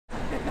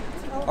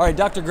All right,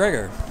 Dr.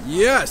 Greger.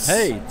 Yes.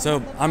 Hey,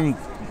 so I'm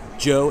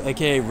Joe,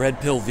 aka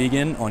Red Pill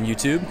Vegan on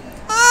YouTube.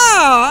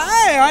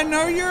 Oh, hey, I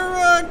know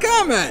your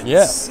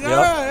comments. Yeah.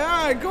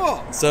 All right,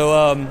 cool.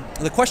 So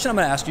the question I'm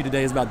going to ask you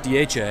today is about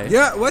DHA.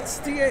 Yeah, what's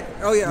DHA?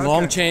 Oh, yeah, okay.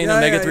 Long-chain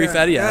omega-3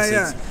 fatty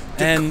acids.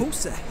 Yeah.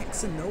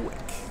 Docosahexaenoic.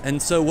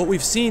 And so what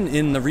we've seen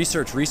in the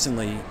research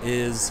recently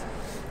is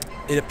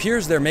it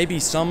appears there may be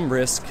some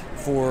risk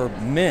for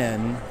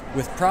men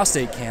with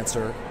prostate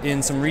cancer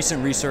in some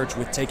recent research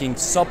with taking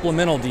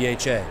supplemental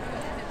DHA.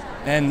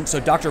 And so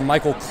Dr.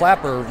 Michael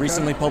Klapper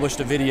recently published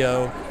a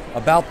video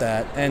about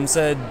that and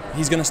said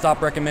he's going to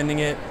stop recommending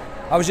it.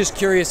 I was just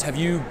curious, have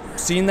you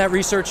seen that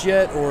research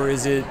yet, or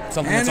is it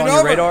something that's on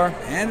your radar?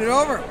 Hand it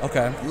over.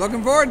 Okay.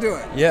 Looking forward to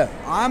it. Yeah.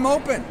 I'm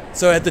open.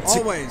 So at the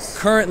always.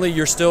 Currently,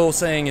 you're still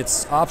saying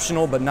it's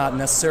optional but not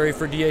necessary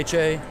for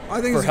DHA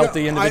for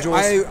healthy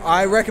individuals?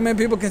 I recommend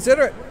people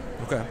consider it.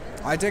 Okay.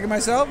 I take it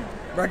myself.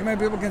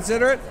 Recommend people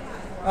consider it.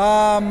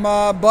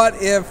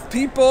 But if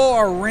people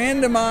are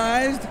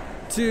randomized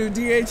to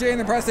DHA and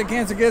the prostate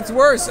cancer gets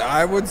worse,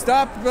 I would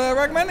stop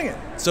recommending it.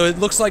 So it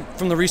looks like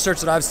from the research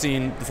that I've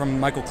seen from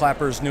Michael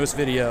Klapper's newest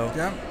video,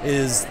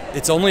 is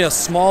it's only a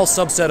small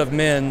subset of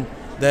men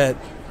that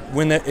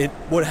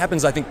what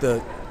happens, I think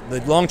the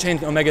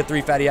long-chain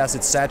omega-3 fatty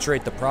acids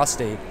saturate the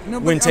prostate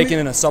when taken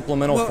in a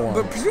supplemental form.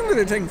 But presumably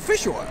they're taking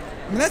fish oil.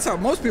 I mean, that's how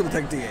most people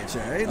take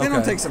DHA. They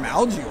don't take some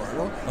algae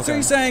oil. Okay. So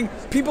you're saying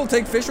people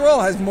take fish oil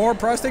has more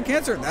prostate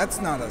cancer?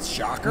 That's not a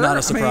shocker. Not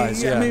a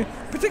surprise, I mean,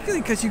 particularly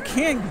because you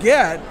can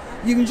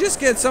just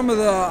get some of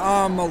the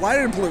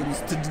lighter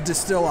pollutants to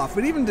distill off.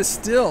 But even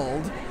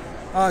distilled,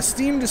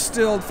 steam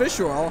distilled fish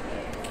oil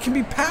can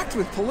be packed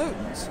with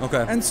pollutants.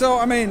 Okay. And so,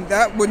 I mean,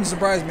 that wouldn't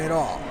surprise me at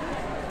all.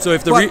 So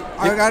if I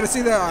got to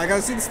see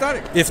the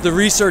study. If the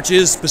research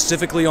is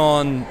specifically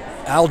on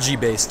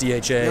algae-based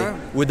DHA,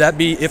 would that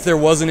be, if there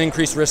was an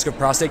increased risk of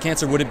prostate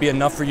cancer, would it be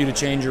enough for you to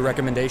change your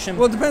recommendation?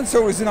 Well, it depends.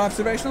 So it was an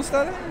observational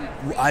study?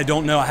 I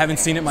don't know. I haven't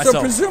seen it myself.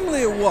 So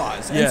presumably it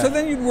was. And so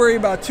then you'd worry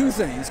about two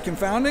things,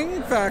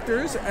 confounding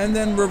factors and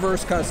then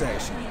reverse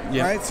causation.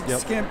 Right? So you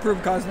can't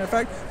prove cause and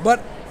effect.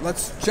 But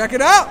let's check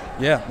it out.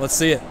 Yeah, let's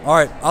see it. All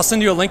right. I'll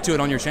send you a link to it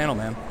on your channel,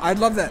 man. I'd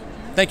love that.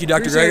 Thank you,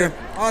 Dr. Greger.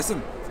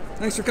 Awesome.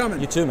 Thanks for coming.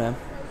 You too, man.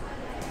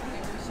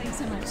 Thanks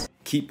so much.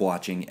 Keep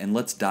watching and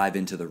let's dive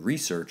into the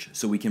research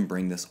so we can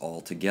bring this all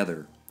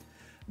together.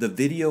 The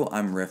video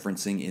I'm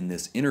referencing in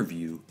this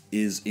interview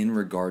is in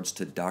regards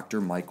to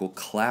Dr. Michael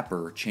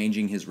Klapper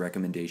changing his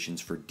recommendations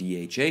for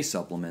DHA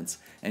supplements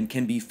and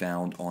can be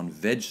found on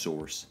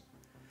VegSource.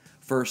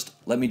 First,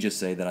 let me just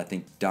say that I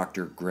think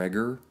Dr.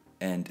 Greger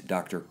and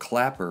Dr.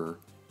 Klapper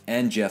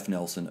and Jeff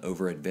Nelson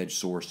over at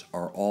VegSource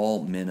are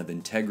all men of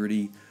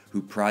integrity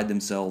who pride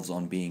themselves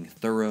on being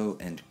thorough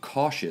and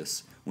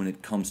cautious when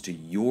it comes to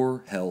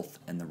your health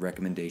and the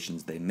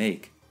recommendations they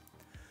make.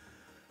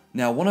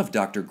 Now, one of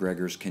Dr.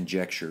 Greger's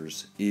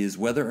conjectures is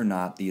whether or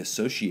not the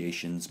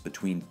associations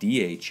between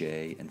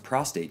DHA and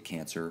prostate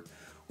cancer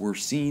were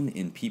seen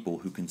in people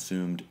who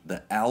consumed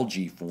the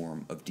algae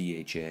form of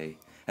DHA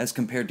as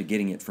compared to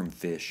getting it from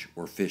fish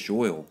or fish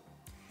oil.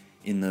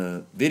 In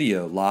the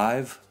video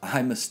live,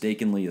 I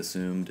mistakenly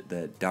assumed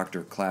that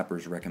Dr.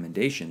 Klapper's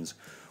recommendations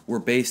were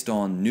based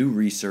on new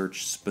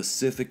research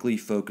specifically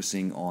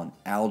focusing on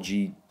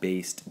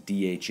algae-based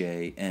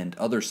DHA and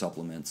other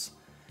supplements,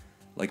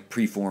 like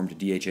preformed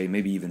DHA,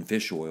 maybe even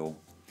fish oil.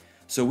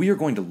 So we are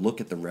going to look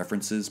at the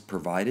references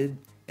provided,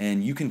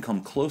 and you can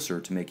come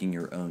closer to making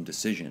your own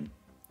decision.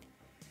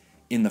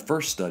 In the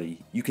first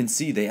study, you can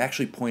see they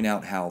actually point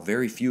out how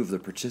very few of the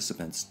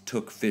participants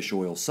took fish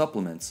oil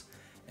supplements,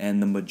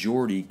 and the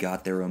majority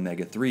got their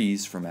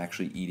omega-3s from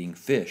actually eating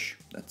fish.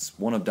 That's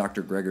one of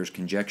Dr. Greger's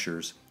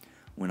conjectures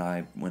when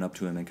I went up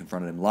to him and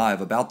confronted him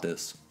live about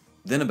this.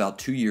 Then about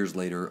 2 years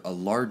later, a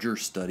larger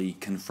study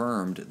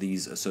confirmed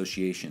these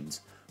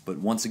associations. But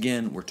once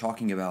again, we're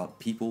talking about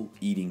people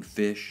eating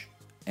fish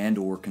and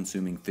or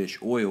consuming fish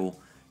oil,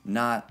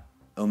 not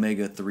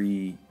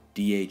omega-3,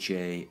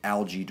 DHA,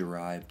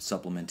 algae-derived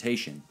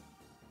supplementation.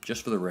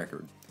 Just for the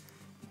record.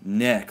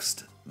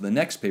 Next, the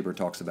next paper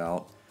talks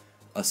about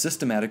a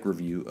systematic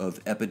review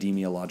of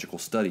epidemiological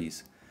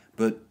studies,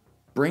 but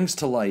brings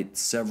to light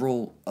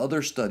several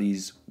other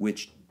studies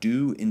which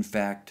do in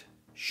fact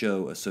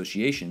show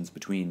associations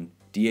between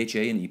DHA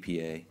and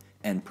EPA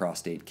and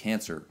prostate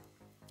cancer.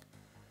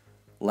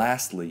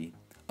 Lastly,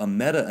 a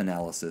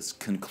meta-analysis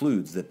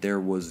concludes that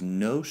there was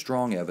no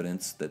strong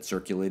evidence that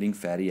circulating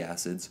fatty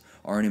acids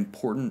are an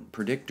important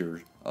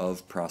predictor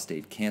of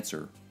prostate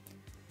cancer.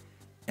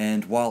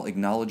 And while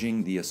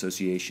acknowledging the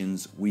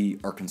associations we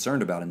are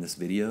concerned about in this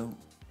video,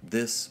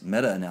 this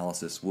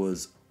meta-analysis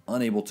was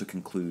unable to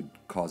conclude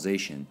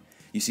causation.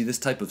 You see, this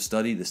type of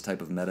study, this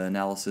type of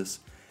meta-analysis,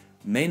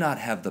 may not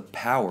have the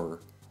power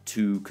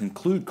to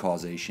conclude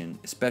causation,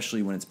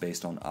 especially when it's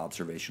based on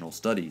observational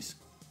studies.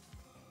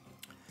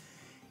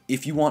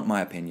 If you want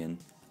my opinion,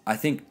 I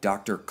think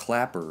Dr.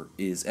 Klapper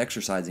is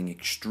exercising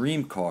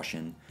extreme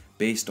caution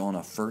based on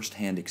a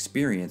first-hand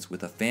experience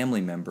with a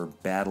family member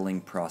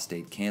battling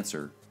prostate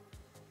cancer.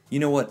 You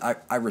know what?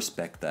 I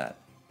respect that.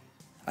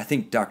 I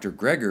think Dr.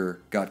 Greger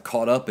got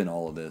caught up in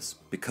all of this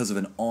because of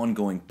an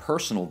ongoing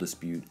personal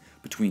dispute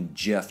between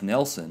Jeff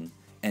Nelson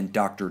and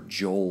Dr.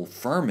 Joel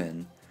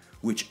Fuhrman,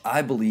 which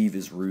I believe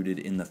is rooted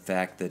in the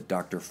fact that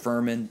Dr.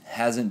 Fuhrman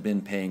hasn't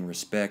been paying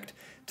respect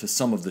to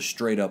some of the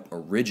straight-up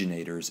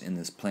originators in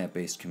this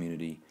plant-based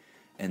community,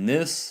 and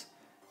this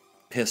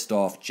pissed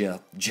off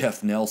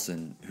Jeff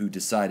Nelson, who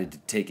decided to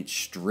take it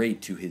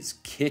straight to his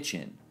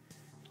kitchen.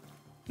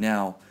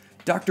 Now,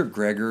 Dr.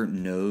 Greger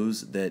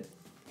knows that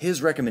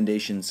his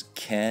recommendations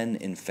can,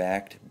 in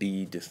fact,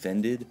 be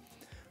defended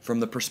from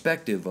the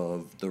perspective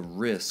of the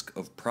risk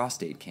of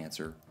prostate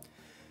cancer,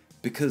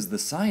 because the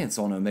science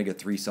on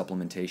omega-3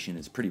 supplementation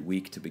is pretty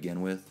weak to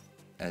begin with,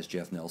 as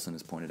Jeff Nelson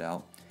has pointed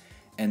out,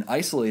 and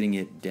isolating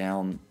it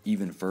down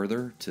even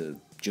further to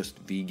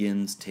just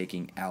vegans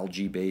taking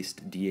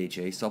algae-based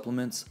DHA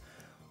supplements,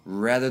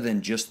 rather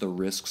than just the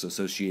risks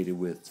associated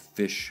with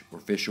fish or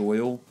fish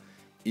oil,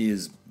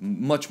 is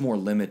much more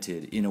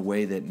limited in a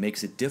way that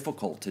makes it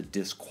difficult to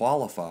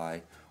disqualify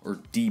or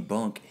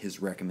debunk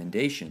his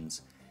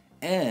recommendations.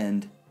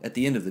 And at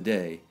the end of the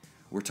day,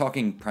 we're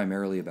talking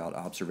primarily about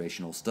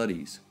observational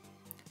studies.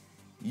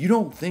 You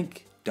don't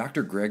think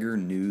Dr. Greger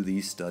knew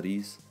these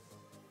studies?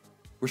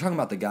 We're talking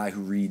about the guy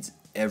who reads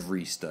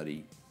every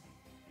study.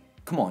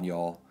 Come on,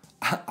 y'all.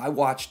 I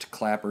watched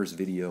Klapper's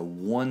video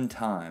one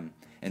time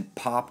and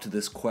popped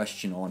this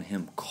question on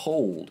him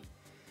cold,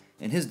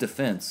 and his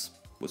defense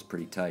was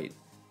pretty tight.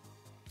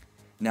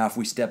 Now, if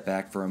we step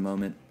back for a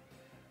moment,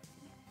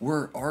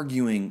 we're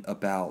arguing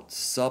about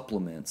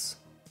supplements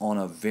on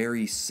a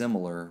very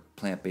similar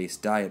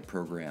plant-based diet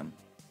program.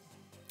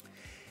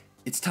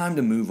 It's time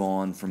to move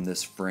on from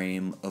this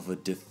frame of a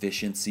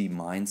deficiency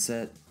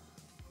mindset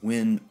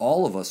when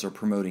all of us are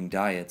promoting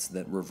diets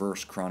that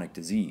reverse chronic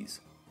disease.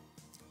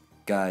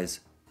 Guys,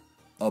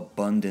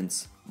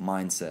 abundance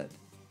mindset.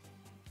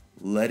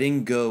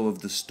 Letting go of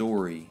the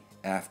story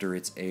after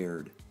it's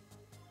aired.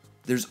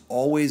 There's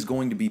always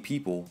going to be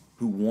people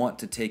who want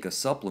to take a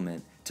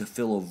supplement to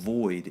fill a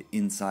void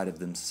inside of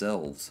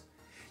themselves.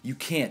 You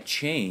can't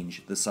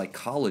change the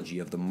psychology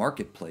of the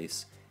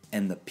marketplace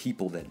and the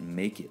people that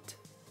make it.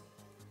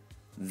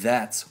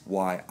 That's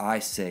why I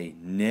say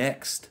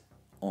next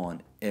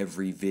on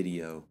every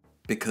video,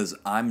 because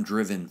I'm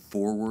driven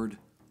forward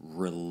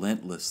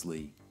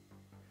relentlessly,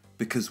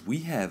 because we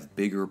have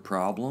bigger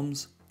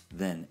problems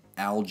than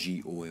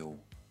algae oil.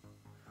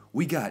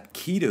 We got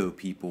keto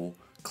people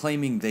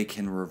claiming they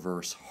can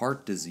reverse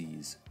heart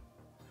disease.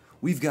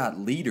 We've got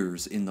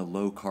leaders in the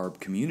low-carb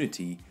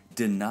community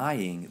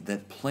denying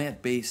that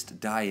plant-based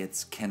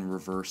diets can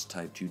reverse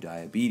type 2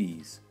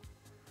 diabetes.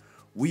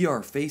 We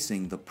are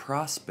facing the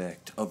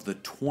prospect of the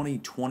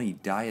 2020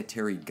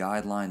 dietary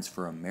guidelines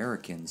for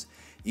Americans,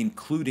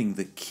 including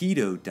the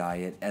keto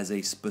diet as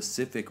a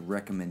specific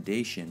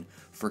recommendation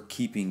for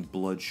keeping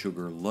blood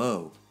sugar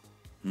low.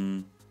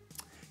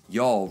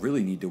 Y'all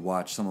really need to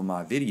watch some of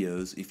my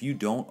videos if you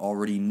don't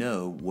already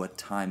know what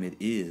time it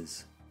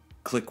is.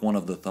 Click one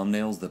of the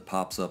thumbnails that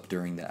pops up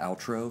during the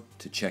outro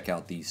to check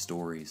out these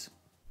stories.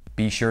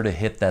 Be sure to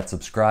hit that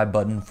subscribe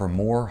button for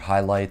more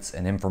highlights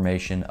and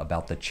information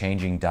about the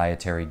changing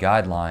dietary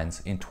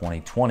guidelines in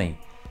 2020,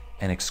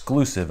 and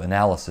exclusive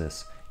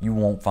analysis you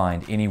won't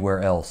find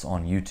anywhere else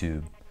on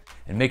YouTube.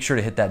 And make sure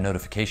to hit that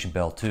notification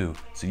bell too,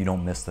 so you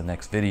don't miss the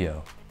next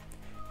video.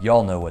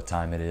 Y'all know what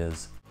time it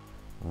is.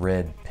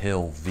 Red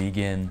Pill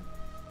Vegan.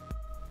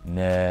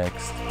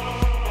 Next.